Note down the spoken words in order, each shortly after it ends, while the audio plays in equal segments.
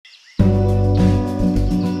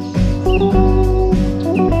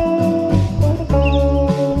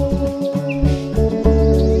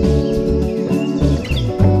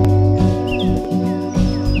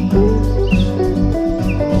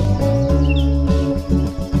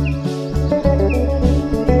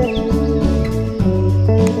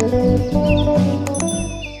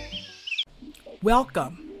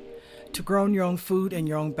Welcome to growing your own food in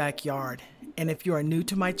your own backyard. And if you are new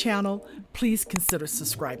to my channel, please consider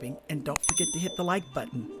subscribing and don't forget to hit the like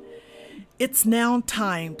button. It's now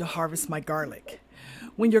time to harvest my garlic.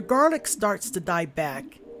 When your garlic starts to die back,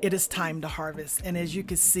 it is time to harvest. And as you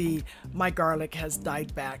can see, my garlic has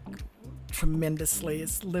died back tremendously.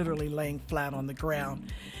 It's literally laying flat on the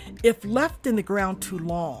ground. If left in the ground too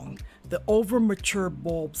long, the over-mature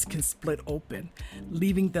bulbs can split open,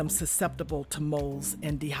 leaving them susceptible to molds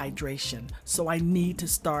and dehydration. So I need to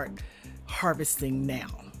start harvesting now.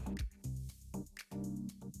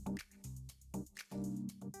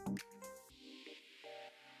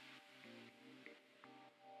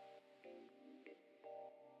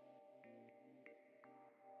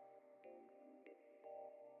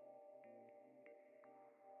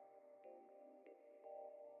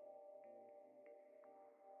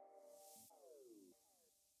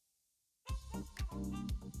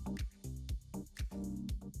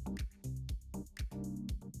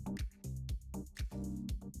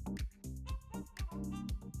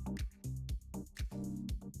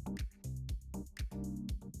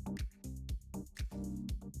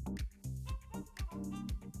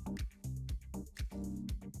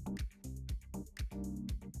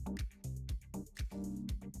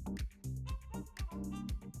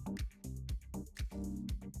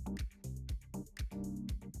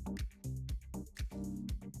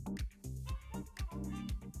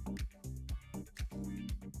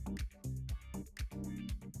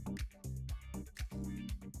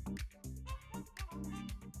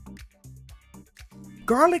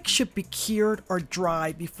 Garlic should be cured or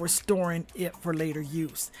dried before storing it for later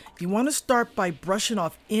use. You want to start by brushing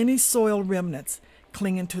off any soil remnants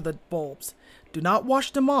clinging to the bulbs. Do not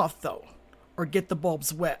wash them off though, or get the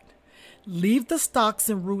bulbs wet. Leave the stalks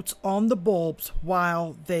and roots on the bulbs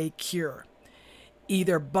while they cure.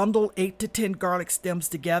 Either bundle 8 to 10 garlic stems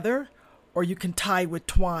together, or you can tie with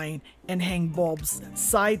twine and hang bulbs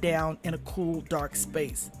side down in a cool, dark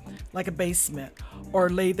space, like a basement, or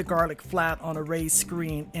lay the garlic flat on a raised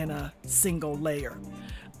screen in a single layer.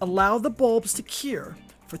 Allow the bulbs to cure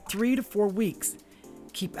for 3 to 4 weeks.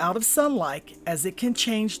 Keep out of sunlight, as it can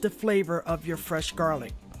change the flavor of your fresh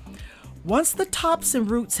garlic. Once the tops and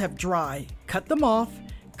roots have dried, cut them off.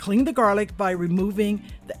 Clean the garlic by removing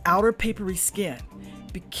the outer papery skin.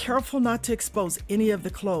 Be careful not to expose any of the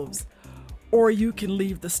cloves, or you can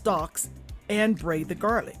leave the stalks and braid the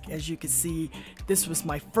garlic. As you can see, this was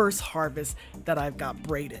my first harvest that I've got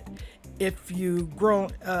braided. If you've grown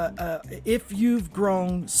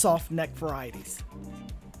soft neck varieties.